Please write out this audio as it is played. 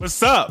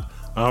What's up?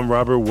 I'm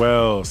Robert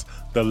Wells.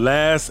 The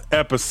last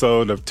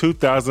episode of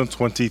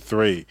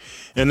 2023.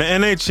 In the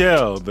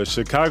NHL, the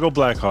Chicago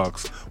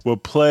Blackhawks will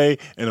play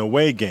an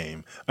away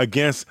game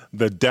against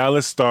the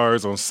Dallas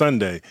Stars on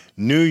Sunday,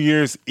 New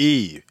Year's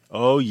Eve.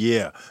 Oh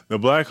yeah, the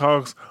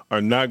Blackhawks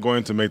are not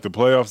going to make the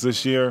playoffs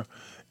this year.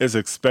 It's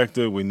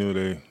expected. We knew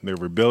they're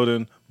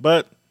rebuilding,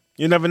 but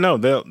you never know.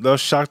 They'll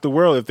shock the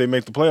world if they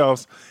make the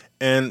playoffs.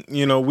 And,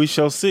 we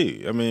shall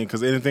see. I mean,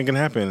 because anything can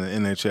happen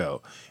in the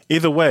NHL.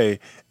 Either way,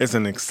 it's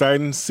an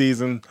exciting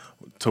season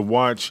to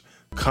watch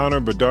Connor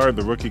Bedard,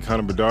 the rookie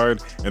Connor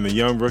Bedard, and the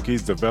young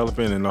rookies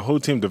developing and the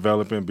whole team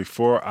developing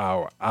before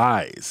our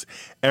eyes.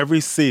 Every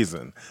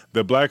season,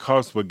 the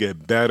Blackhawks will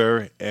get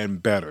better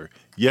and better.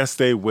 Yes,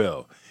 they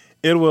will.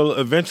 It will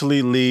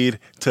eventually lead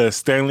to a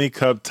Stanley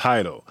Cup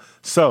title.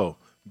 So,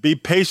 be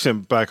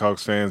patient,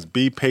 Blackhawks fans.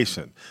 Be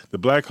patient. The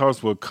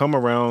Blackhawks will come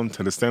around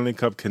to the Stanley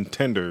Cup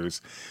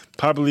contenders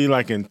probably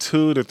like in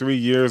 2 to 3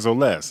 years or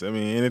less. I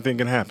mean, anything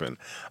can happen.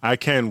 I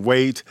can't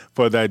wait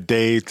for that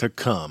day to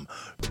come.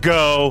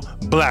 Go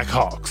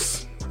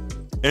Blackhawks!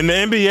 In the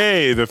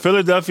NBA, the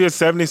Philadelphia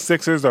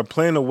 76ers are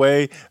playing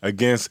away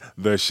against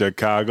the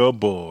Chicago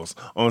Bulls.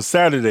 On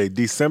Saturday,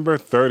 December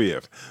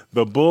 30th,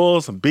 the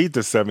Bulls beat the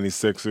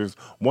 76ers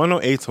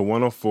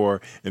 108-104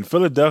 in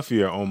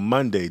Philadelphia on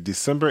Monday,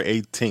 December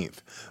 18th.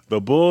 The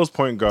Bulls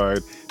point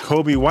guard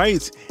Coby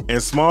White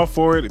and small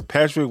forward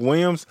Patrick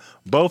Williams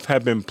both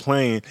have been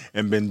playing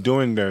and been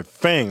doing their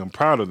thing. I'm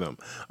proud of them.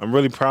 I'm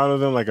really proud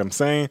of them, like I'm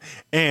saying,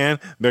 and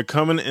they're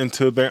coming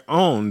into their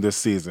own this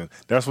season.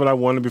 That's what I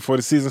wanted before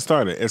the season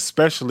started,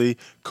 especially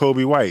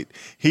Coby White.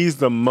 He's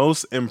the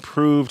most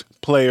improved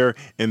player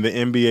in the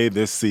NBA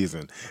this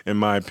season. In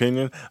my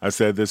opinion, I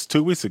said this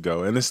 2 weeks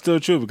ago, and it's still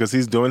true because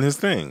he's doing his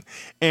thing.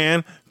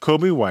 And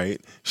Coby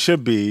White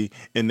should be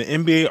in the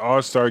NBA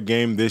All-Star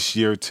game this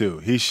year, too.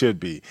 He should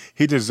be.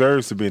 He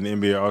deserves to be in the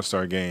NBA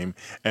All-Star game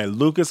at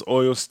Lucas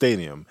Oil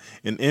Stadium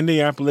in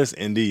Indianapolis,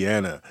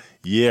 Indiana.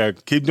 Yeah,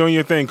 keep doing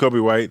your thing,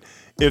 Coby White.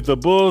 If the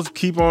Bulls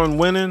keep on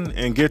winning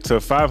and get to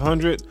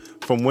 500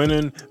 from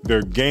winning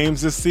their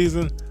games this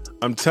season,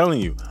 I'm telling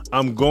you,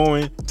 I'm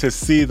going to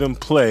see them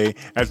play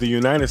at the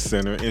United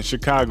Center in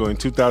Chicago in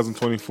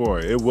 2024.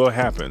 It will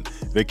happen.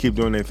 They keep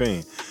doing their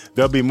thing.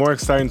 They'll be more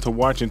exciting to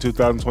watch in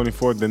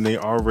 2024 than they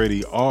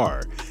already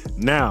are.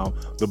 Now,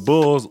 the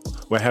Bulls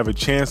will have a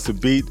chance to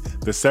beat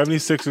the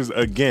 76ers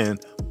again,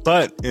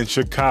 but in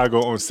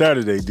Chicago on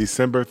Saturday,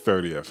 December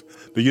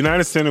 30th. The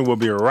United Center will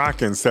be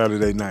rocking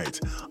Saturday night.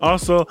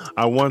 Also,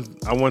 I want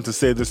to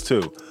say this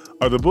too.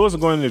 Are the Bulls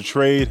going to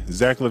trade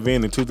Zach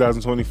LaVine in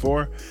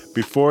 2024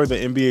 before the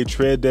NBA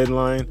trade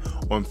deadline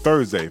on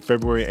Thursday,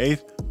 February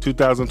 8th,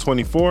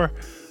 2024?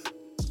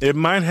 It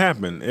might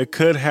happen. It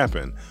could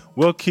happen.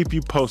 We'll keep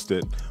you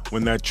posted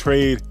when that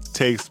trade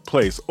takes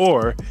place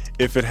or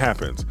if it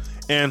happens.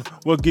 And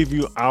we'll give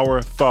you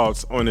our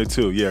thoughts on it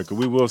too. Yeah, because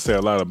we will say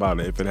a lot about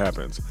it if it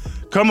happens.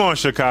 Come on,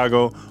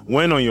 Chicago.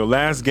 Win on your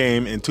last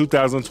game in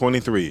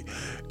 2023.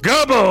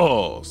 Go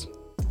Bulls!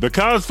 The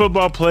college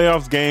football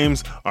playoffs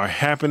games are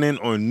happening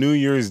on New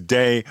Year's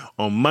Day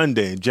on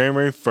Monday,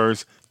 January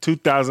 1st,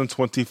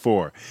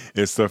 2024.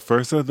 It's the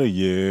first of the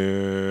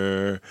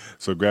year.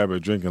 So grab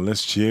a drink and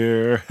let's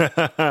cheer.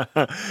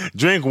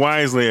 Drink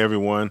wisely,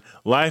 everyone.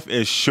 Life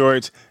is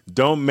short.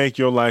 Don't make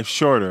your life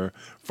shorter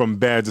from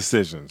bad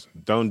decisions.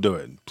 Don't do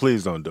it.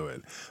 Please don't do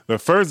it. The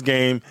first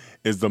game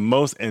is the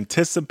most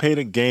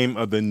anticipated game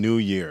of the new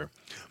year.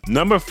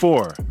 Number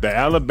 4, the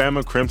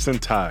Alabama Crimson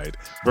Tide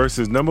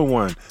versus number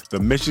 1, the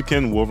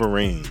Michigan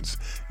Wolverines.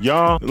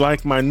 Y'all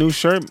like my new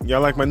shirt?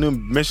 Y'all like my new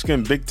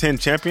Michigan Big Ten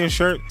champion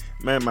shirt?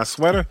 Man, my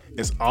sweater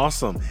is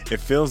awesome. It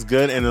feels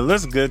good and it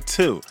looks good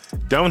too.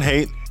 Don't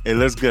hate. It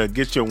looks good.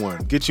 Get you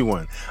one. Get you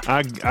one.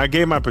 I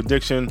gave my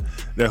prediction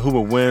that who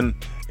would win,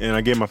 and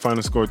I gave my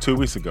final score 2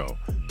 weeks ago.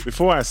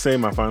 Before I say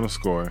my final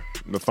score,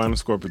 the final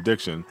score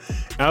prediction,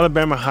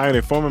 Alabama hired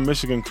a former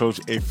Michigan coach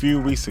a few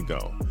weeks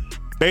ago,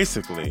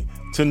 basically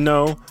to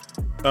know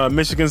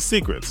Michigan's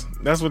secrets.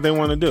 That's what they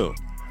want to do.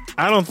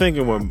 I don't think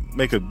it will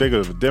make a big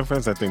of a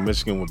difference. I think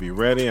Michigan will be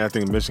ready. I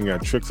think Michigan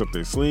got tricks up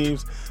their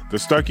sleeves. The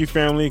Starkey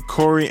family,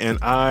 Corey and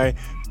I,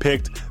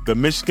 picked the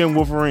Michigan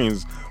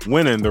Wolverines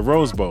winning the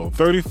Rose Bowl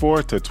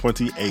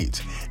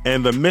 34-28.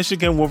 And the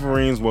Michigan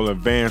Wolverines will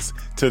advance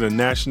to the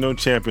national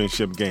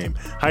championship game.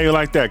 How you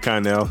like that,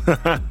 Connell?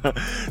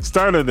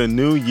 Started the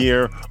new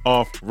year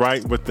off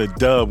right with the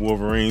dub,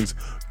 Wolverines.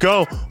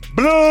 Go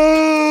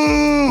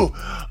Blue!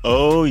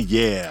 Oh,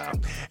 yeah.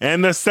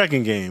 And the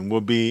second game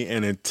will be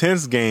an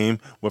intense game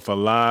with a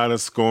lot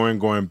of scoring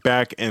going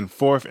back and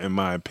forth, in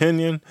my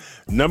opinion.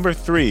 Number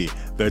 3,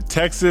 the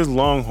Texas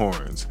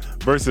Longhorns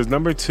versus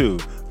number 2,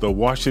 the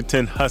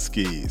Washington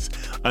Huskies.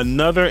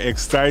 Another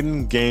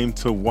exciting game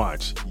to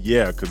watch.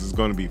 Yeah, because it's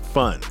going to be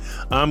fun.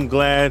 I'm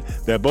glad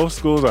that both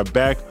schools are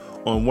back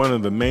on one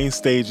of the main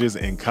stages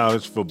in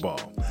college football.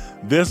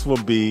 This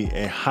will be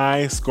a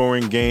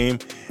high-scoring game,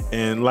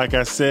 and like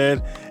I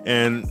said,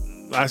 and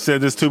I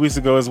said this 2 weeks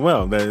ago as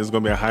well, that it's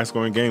going to be a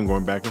high-scoring game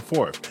going back and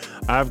forth.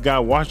 I've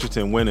got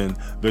Washington winning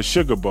the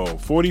Sugar Bowl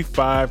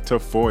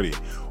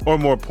 45-40 or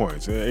more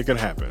points. It could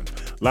happen.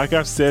 Like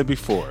I've said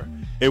before,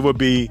 it would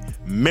be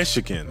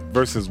Michigan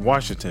versus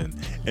Washington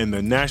in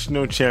the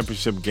national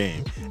championship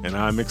game, and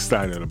I'm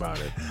excited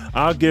about it.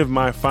 I'll give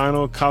my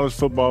final college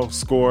football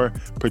score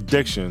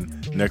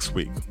prediction next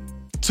week.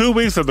 2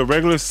 weeks of the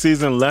regular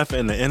season left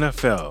in the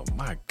NFL.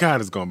 My God,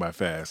 it's going by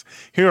fast.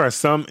 Here are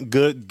some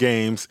good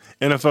games,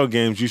 NFL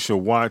games you should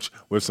watch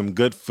with some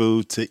good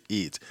food to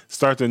eat.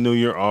 Start the new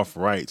year off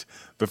right.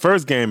 The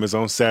first game is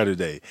on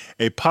Saturday,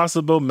 a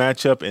possible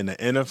matchup in the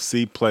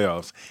NFC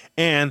playoffs,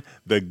 and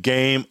the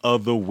game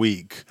of the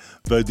week,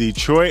 the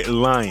Detroit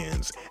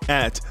Lions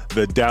at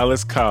the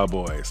Dallas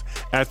Cowboys.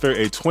 After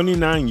a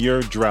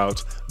 29-year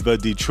drought, the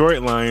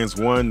Detroit Lions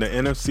won the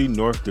NFC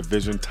North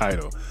Division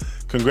title.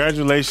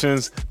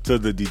 Congratulations to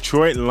the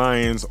Detroit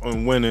Lions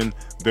on winning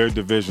their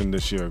division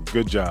this year.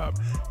 Good job.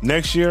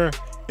 Next year,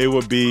 it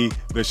will be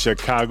the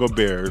Chicago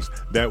Bears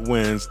that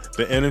wins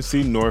the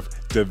NFC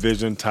North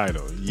Division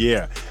title.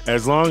 Yeah,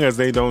 as long as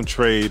they don't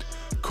trade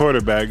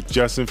quarterback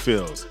Justin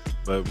Fields.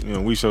 But,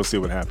 we shall see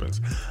what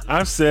happens.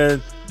 I've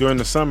said during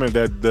the summer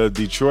that the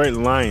Detroit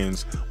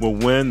Lions will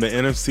win the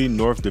NFC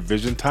North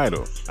Division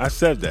title. I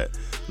said that.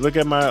 Look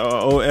at my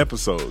old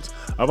episodes.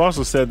 I've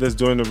also said this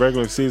during the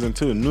regular season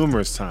too,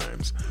 numerous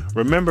times.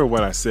 Remember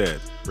what I said.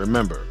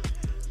 Remember.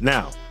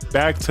 Now,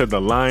 back to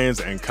the Lions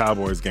and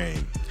Cowboys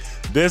game.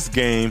 This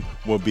game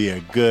will be a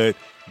good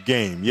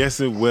game. Yes,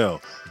 it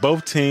will.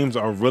 Both teams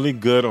are really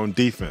good on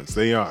defense.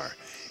 They are.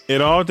 It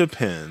all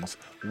depends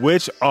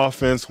which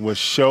offense will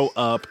show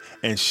up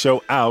and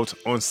show out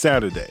on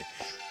Saturday.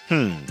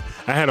 I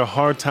had a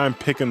hard time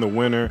picking the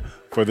winner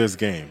for this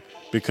game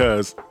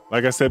because,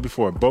 like I said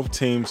before, both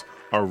teams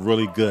are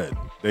really good.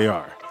 They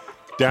are.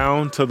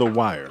 Down to the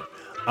wire.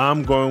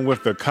 I'm going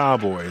with the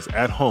Cowboys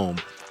at home,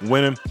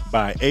 winning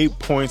by 8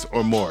 points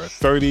or more,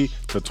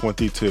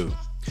 30-22.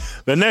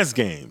 The next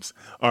games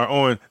are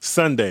on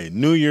Sunday,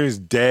 New Year's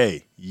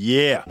Day.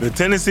 Yeah. The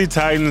Tennessee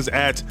Titans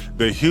at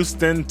the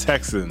Houston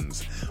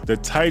Texans. The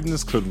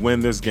Titans could win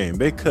this game.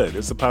 They could.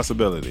 It's a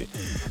possibility.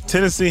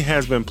 Tennessee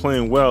has been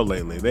playing well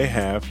lately.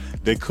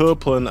 They could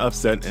pull an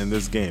upset in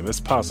this game.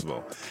 It's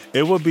possible.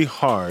 It will be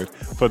hard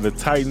for the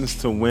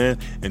Titans to win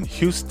in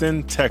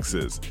Houston,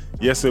 Texas.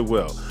 Yes, it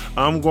will.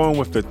 I'm going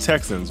with the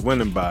Texans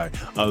winning by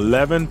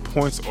 11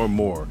 points or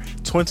more,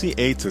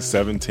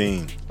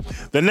 28-17.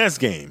 The next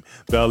game,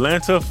 the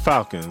Atlanta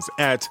Falcons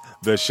at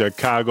the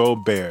Chicago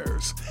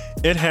Bears.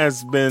 It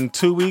has been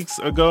 2 weeks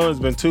ago. It's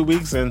been 2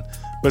 weeks,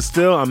 but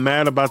still I'm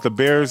mad about the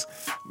Bears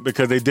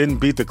because they didn't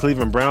beat the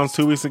Cleveland Browns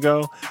 2 weeks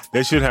ago.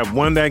 They should have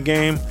won that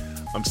game.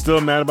 I'm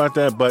still mad about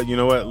that, but you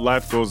know what?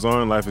 Life goes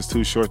on. Life is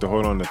too short to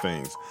hold on to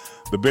things.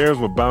 The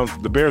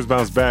Bears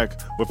bounced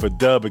back with a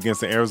dub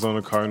against the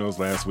Arizona Cardinals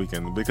last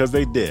weekend because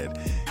they did.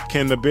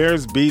 Can the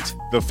Bears beat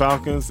the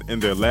Falcons in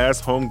their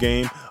last home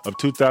game of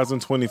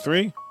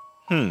 2023?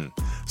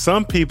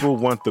 Some people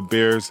want the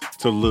Bears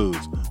to lose.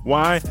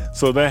 Why?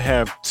 So they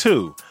have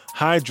 2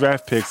 high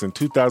draft picks in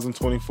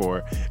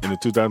 2024 in the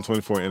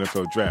 2024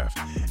 NFL Draft.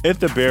 If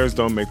the Bears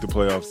don't make the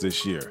playoffs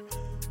this year,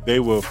 they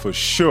will for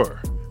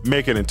sure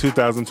make it in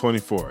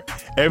 2024.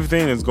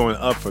 Everything is going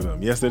up for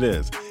them. Yes, it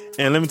is.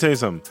 And let me tell you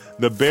something.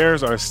 The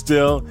Bears are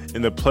still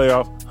in the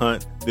playoff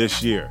hunt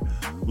this year.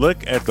 Look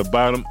at the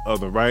bottom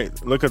of the right.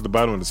 Look at the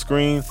bottom of the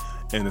screen.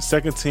 And the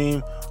second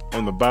team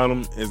on the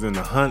bottom is in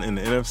the hunt in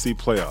the NFC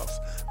playoffs.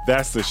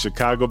 That's the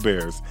Chicago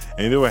Bears.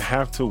 And they will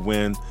have to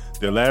win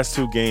their last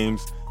 2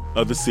 games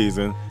of the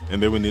season.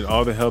 And they will need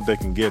all the help they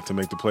can get to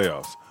make the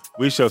playoffs.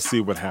 We shall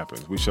see what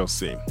happens. We shall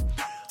see.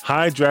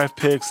 High draft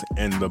picks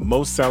and the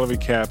most salary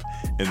cap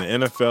in the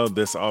NFL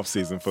this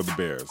offseason for the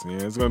Bears. Yeah,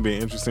 it's going to be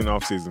an interesting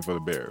offseason for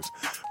the Bears.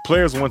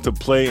 Players want to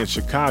play in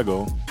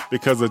Chicago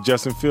because of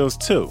Justin Fields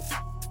too.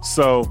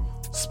 So,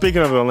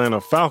 speaking of the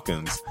Atlanta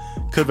Falcons,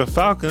 could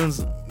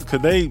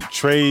they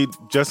trade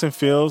Justin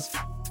Fields,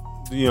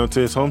 to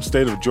his home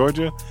state of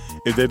Georgia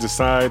if they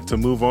decide to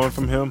move on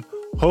from him?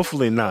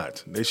 Hopefully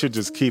not. They should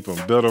just keep him,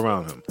 build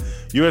around him.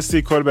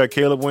 USC quarterback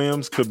Caleb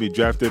Williams could be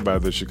drafted by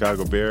the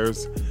Chicago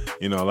Bears.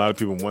 A lot of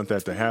people want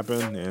that to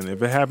happen, and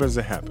if it happens,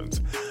 it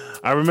happens.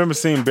 I remember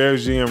seeing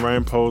Bears GM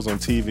Ryan Poles on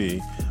the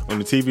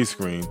TV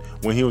screen,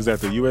 when he was at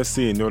the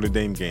USC and Notre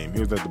Dame game. He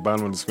was at the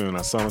bottom of the screen, and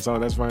I saw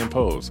him. That's Ryan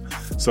Poles.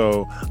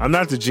 So I'm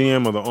not the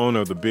GM or the owner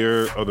of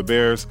the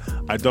Bears.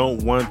 I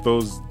don't want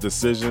those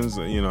decisions.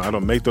 I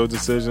don't make those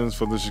decisions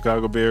for the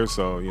Chicago Bears.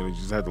 So you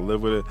just have to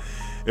live with it.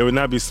 It would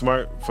not be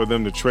smart for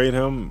them to trade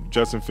him.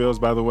 Justin Fields,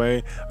 by the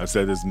way, I've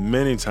said this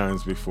many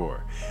times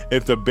before.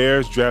 If the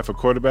Bears draft a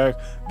quarterback,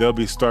 they'll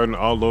be starting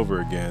all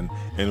over again,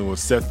 and it will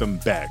set them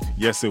back.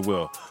 Yes, it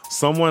will.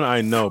 Someone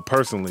I know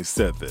personally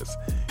said this.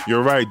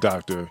 You're right,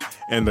 doctor.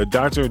 And the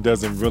doctor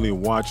doesn't really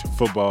watch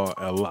football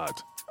a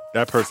lot.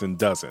 That person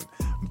doesn't.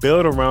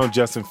 Build around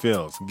Justin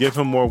Fields. Give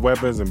him more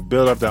weapons and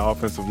build up that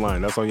offensive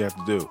line. That's all you have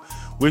to do.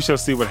 We shall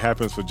see what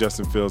happens for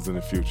Justin Fields in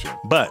the future.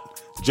 But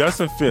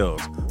Justin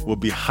Fields will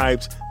be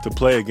hyped to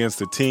play against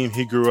the team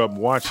he grew up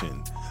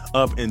watching.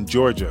 up in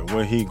Georgia,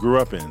 where he grew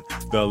up in,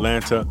 the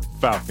Atlanta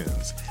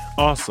Falcons.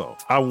 Also,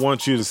 I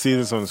want you to see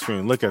this on the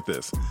screen. Look at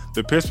this.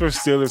 The Pittsburgh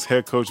Steelers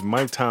head coach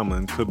Mike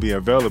Tomlin could be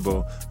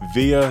available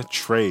via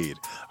trade.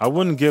 I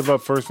wouldn't give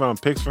up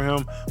first-round picks for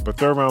him, but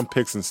third-round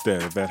picks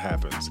instead if that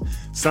happens.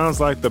 Sounds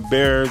like the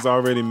Bears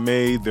already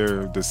made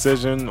their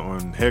decision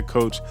on head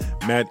coach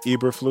Matt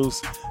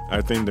Eberflus.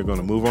 I think they're going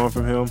to move on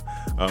from him,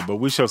 but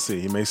we shall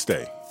see. He may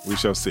stay. We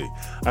shall see.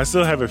 I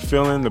still have a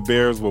feeling the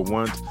Bears will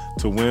want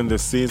to win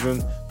this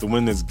season, to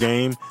win this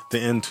game, to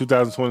end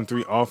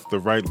 2023 off the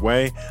right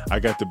way. I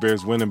got the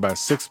Bears winning by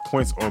 6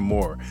 points or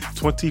more,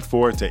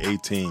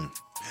 24-18.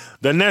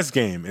 The next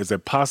game is a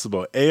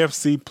possible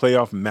AFC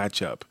playoff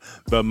matchup.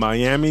 The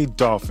Miami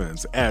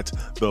Dolphins at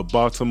the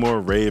Baltimore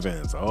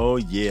Ravens. Oh,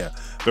 yeah.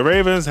 The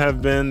Ravens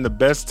have been the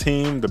best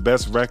team, the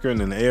best record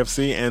in the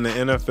AFC and the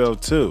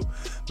NFL, too.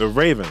 The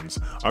Ravens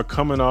are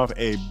coming off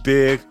a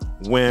big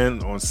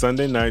win on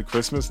Sunday night,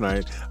 Christmas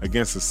night,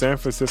 against the San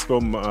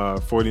Francisco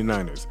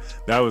 49ers.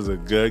 That was a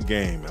good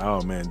game.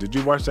 Oh, man. Did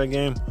you watch that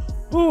game?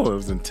 Ooh, it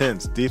was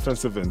intense,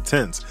 defensive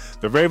intense.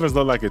 The Ravens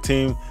look like a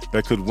team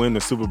that could win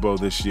the Super Bowl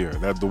this year,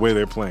 that's the way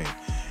they're playing.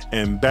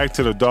 And back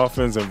to the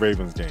Dolphins and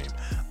Ravens game.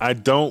 I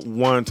don't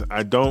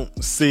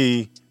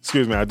see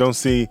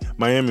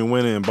Miami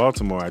winning in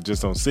Baltimore. I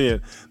just don't see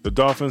it. The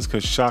Dolphins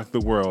could shock the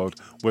world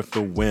with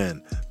the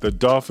win. The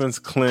Dolphins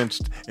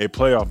clinched a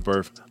playoff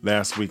berth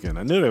last weekend.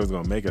 I knew they was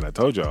going to make it, I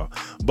told y'all.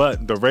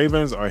 But the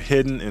Ravens are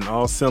hitting in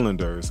all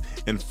cylinders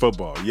in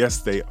football. Yes,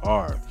 they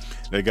are.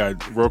 They got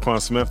Roquan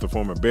Smith, the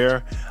former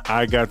Bear.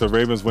 I got the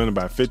Ravens winning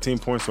by 15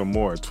 points or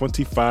more,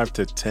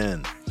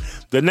 25-10.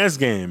 The next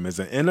game is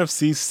an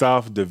NFC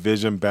South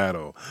division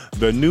battle.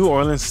 The New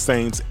Orleans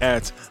Saints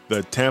at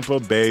the Tampa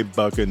Bay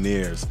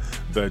Buccaneers.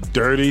 The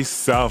Dirty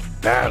South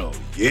battle,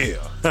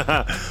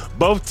 yeah.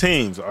 Both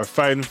teams are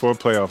fighting for a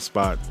playoff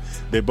spot.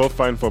 They're both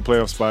fighting for a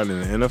playoff spot in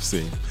the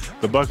NFC.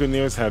 The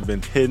Buccaneers have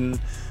been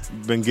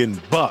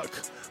getting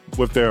bucked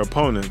with their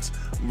opponents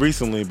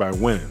recently by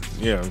winning.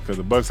 Yeah, because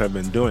the Bucs have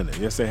been doing it.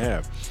 Yes, they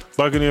have.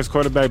 Buccaneers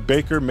quarterback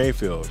Baker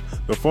Mayfield,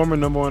 the former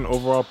number 1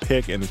 overall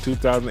pick in the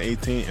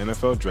 2018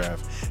 NFL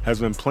Draft, has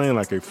been playing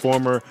like a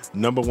former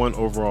number 1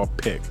 overall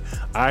pick.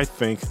 I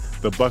think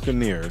the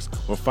Buccaneers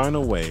will find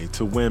a way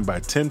to win by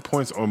 10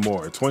 points or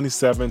more,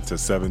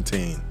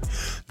 27-17.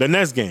 The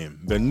next game,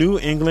 the New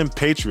England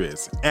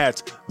Patriots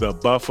at the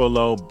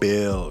Buffalo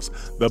Bills.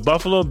 The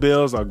Buffalo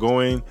Bills are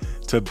going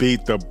to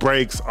beat the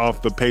brakes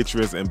off the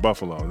Patriots in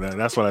Buffalo.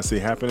 That's what I see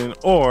happening.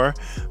 Or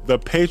the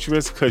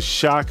Patriots could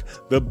shock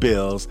the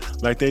Bills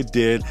like they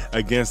did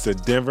against the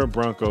Denver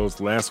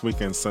Broncos last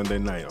weekend, Sunday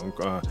night.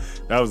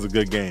 That was a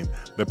good game.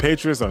 The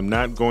Patriots are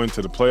not going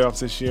to the playoffs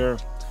this year.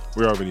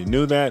 We already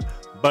knew that.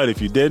 But if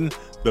you didn't,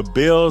 the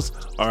Bills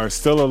are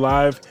still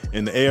alive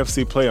in the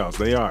AFC playoffs.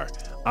 They are.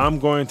 I'm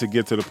going to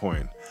get to the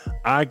point.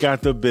 I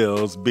got the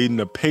Bills beating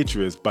the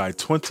Patriots by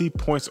 20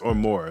 points or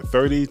more,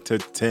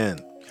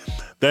 30-10.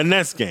 The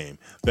next game,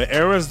 the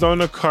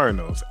Arizona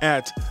Cardinals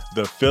at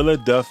the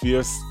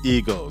Philadelphia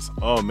Eagles.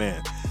 Oh,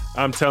 man,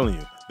 I'm telling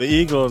you, the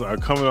Eagles are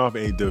coming off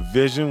a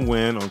division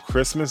win on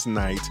Christmas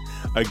night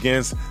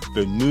against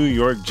the New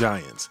York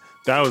Giants.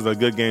 That was a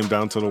good game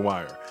down to the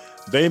wire.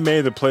 They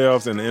made the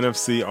playoffs in the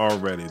NFC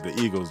already, the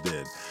Eagles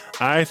did.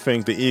 I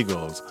think the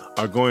Eagles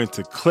are going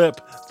to clip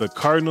the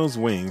Cardinals'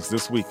 wings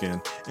this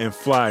weekend and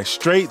fly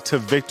straight to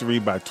victory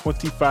by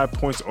 25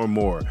 points or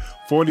more,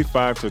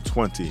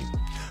 45-20.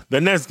 The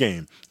next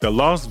game, the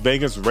Las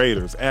Vegas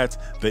Raiders at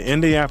the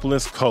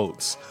Indianapolis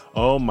Colts.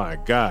 Oh my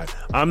God,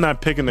 I'm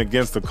not picking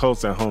against the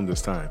Colts at home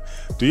this time.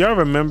 Do y'all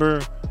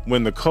remember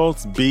when the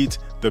Colts beat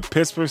the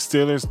Pittsburgh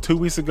Steelers 2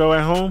 weeks ago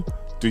at home?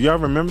 Do y'all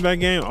remember that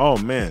game? Oh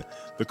man,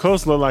 the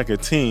Colts look like a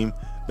team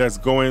that's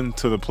going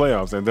to the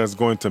playoffs and that's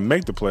going to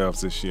make the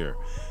playoffs this year.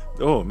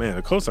 Oh man,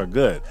 the Colts are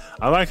good.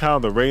 I like how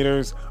the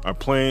Raiders are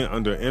playing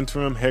under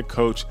interim head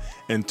coach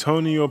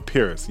Antonio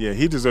Pierce. Yeah,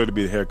 he deserved to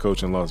be the head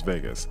coach in Las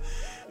Vegas.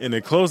 In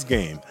a close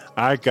game,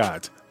 I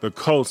got the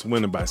Colts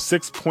winning by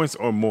 6 points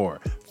or more,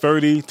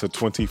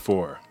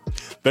 30-24.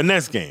 The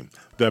next game,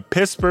 the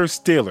Pittsburgh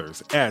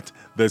Steelers at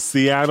the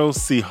Seattle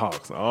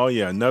Seahawks. Oh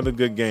yeah, another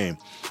good game.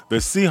 The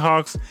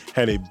Seahawks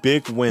had a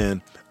big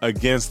win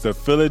against the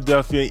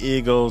Philadelphia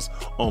Eagles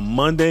on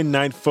Monday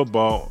Night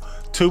Football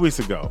 2 weeks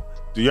ago.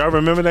 Do y'all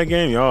remember that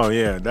game? Oh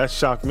yeah, that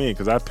shocked me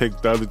because I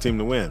picked the other team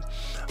to win.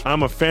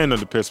 I'm a fan of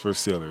the Pittsburgh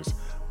Steelers,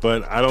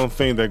 but I don't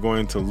think they're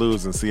going to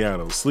lose in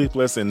Seattle.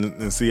 Sleepless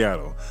in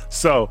Seattle.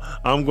 So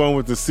I'm going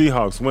with the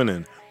Seahawks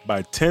winning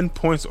by 10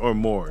 points or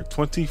more,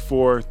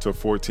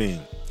 24-14.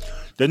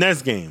 The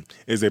next game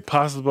is a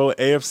possible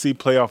AFC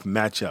playoff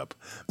matchup.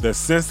 The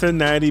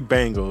Cincinnati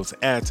Bengals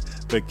at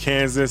the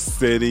Kansas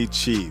City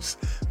Chiefs.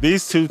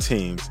 These two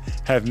teams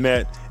have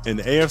met in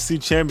the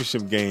AFC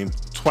Championship game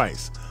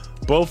twice.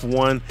 Both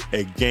won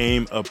a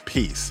game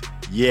apiece.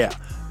 Yeah,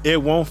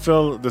 it won't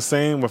feel the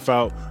same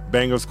without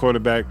Bengals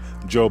quarterback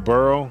Joe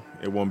Burrow.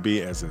 It won't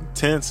be as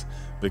intense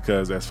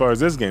because as far as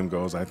this game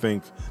goes, I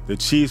think the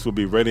Chiefs will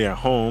be ready at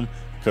home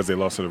because they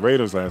lost to the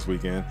Raiders last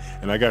weekend,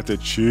 and I got the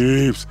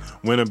Chiefs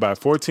winning by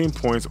 14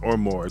 points or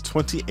more,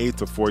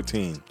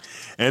 28-14.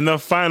 And the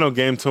final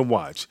game to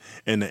watch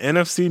in the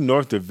NFC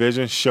North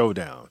Division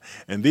Showdown.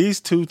 And these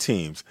two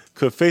teams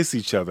could face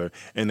each other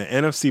in the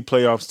NFC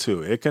playoffs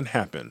too. It can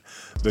happen.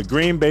 The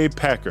Green Bay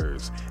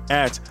Packers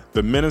at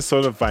the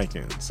Minnesota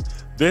Vikings.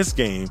 This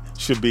game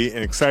should be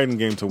an exciting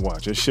game to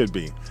watch. It should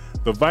be.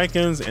 The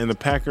Vikings and the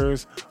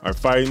Packers are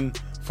fighting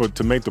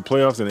to make the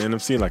playoffs in the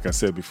NFC, like I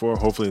said before.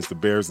 Hopefully it's the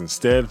Bears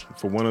instead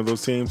for one of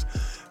those teams.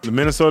 The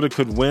Minnesota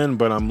could win,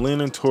 but I'm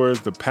leaning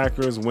towards the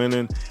Packers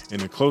winning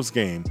in a close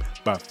game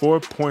by 4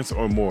 points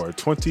or more,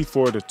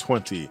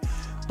 24-20.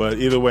 But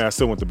either way, I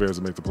still want the Bears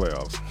to make the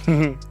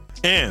playoffs.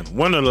 And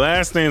one of the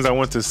last things I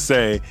want to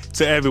say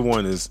to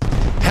everyone is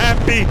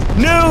Happy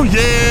New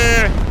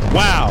Year!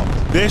 Wow,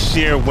 this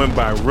year went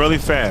by really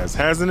fast,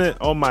 hasn't it?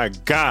 Oh my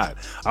God.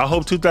 I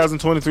hope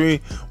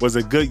 2023 was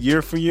a good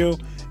year for you.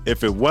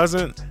 If it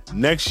wasn't,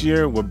 next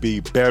year will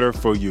be better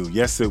for you.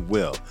 Yes, it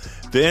will.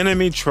 The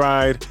enemy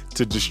tried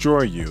to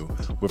destroy you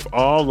with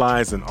all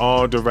lies in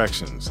all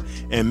directions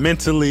and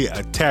mentally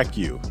attack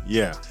you.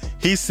 Yeah,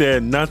 he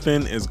said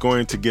nothing is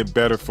going to get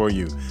better for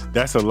you.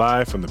 That's a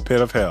lie from the pit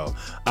of hell.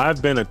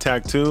 I've been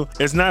attacked too.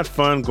 It's not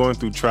fun going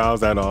through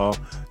trials at all.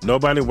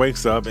 Nobody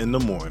wakes up in the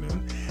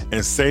morning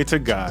and say to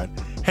God,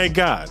 "Hey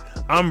God,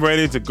 I'm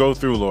ready to go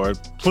through, Lord.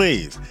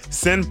 Please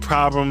send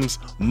problems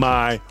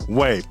my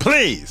way.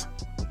 Please."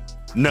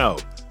 No,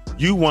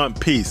 you want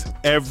peace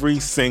every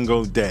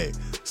single day.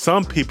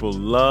 Some people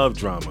love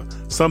drama.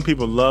 Some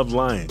people love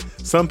lying.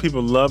 Some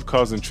people love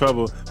causing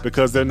trouble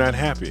because they're not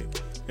happy.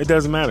 It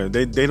doesn't matter.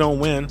 They don't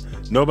win.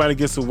 Nobody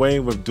gets away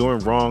with doing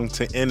wrong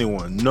to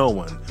anyone. No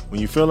one. When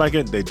you feel like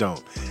it, they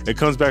don't. It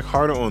comes back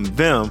harder on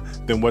them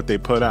than what they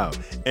put out.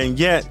 And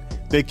yet,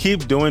 they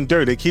keep doing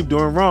dirt. They keep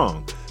doing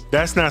wrong.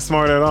 That's not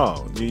smart at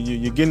all.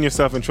 You're getting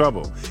yourself in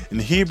trouble. In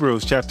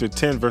Hebrews chapter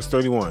 10, verse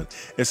 31,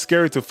 it's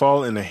scary to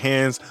fall in the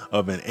hands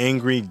of an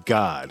angry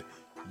God.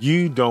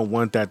 You don't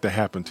want that to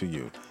happen to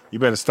you. You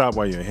better stop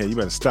while you're ahead. You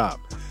better stop.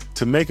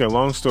 To make a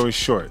long story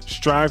short,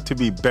 strive to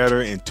be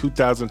better in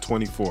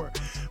 2024.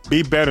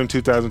 Be better in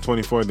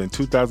 2024 than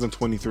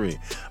 2023.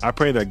 I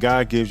pray that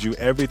God gives you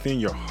everything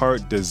your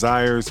heart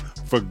desires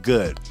for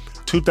good.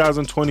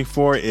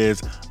 2024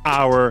 is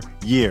our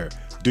year.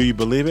 Do you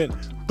believe it?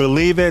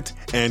 Believe it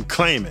and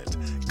claim it.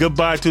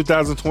 Goodbye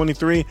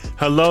 2023.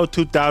 Hello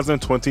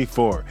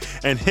 2024.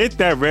 And hit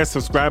that red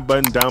subscribe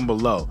button down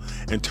below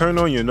and turn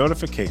on your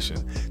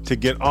notification to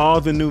get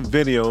all the new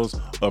videos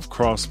of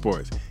Cross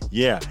Sports.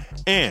 Yeah,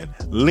 and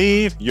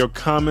leave your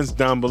comments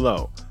down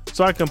below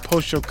so I can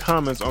post your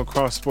comments on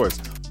Cross Sports.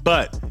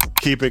 But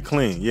keep it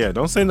clean. Yeah,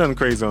 don't say nothing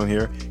crazy on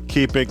here.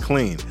 Keep it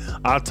clean.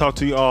 I'll talk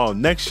to you all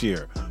next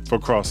year for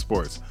Cross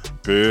Sports.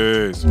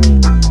 Peace.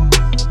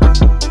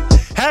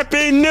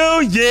 Happy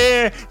New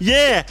Year!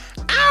 Yeah!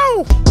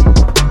 Ow!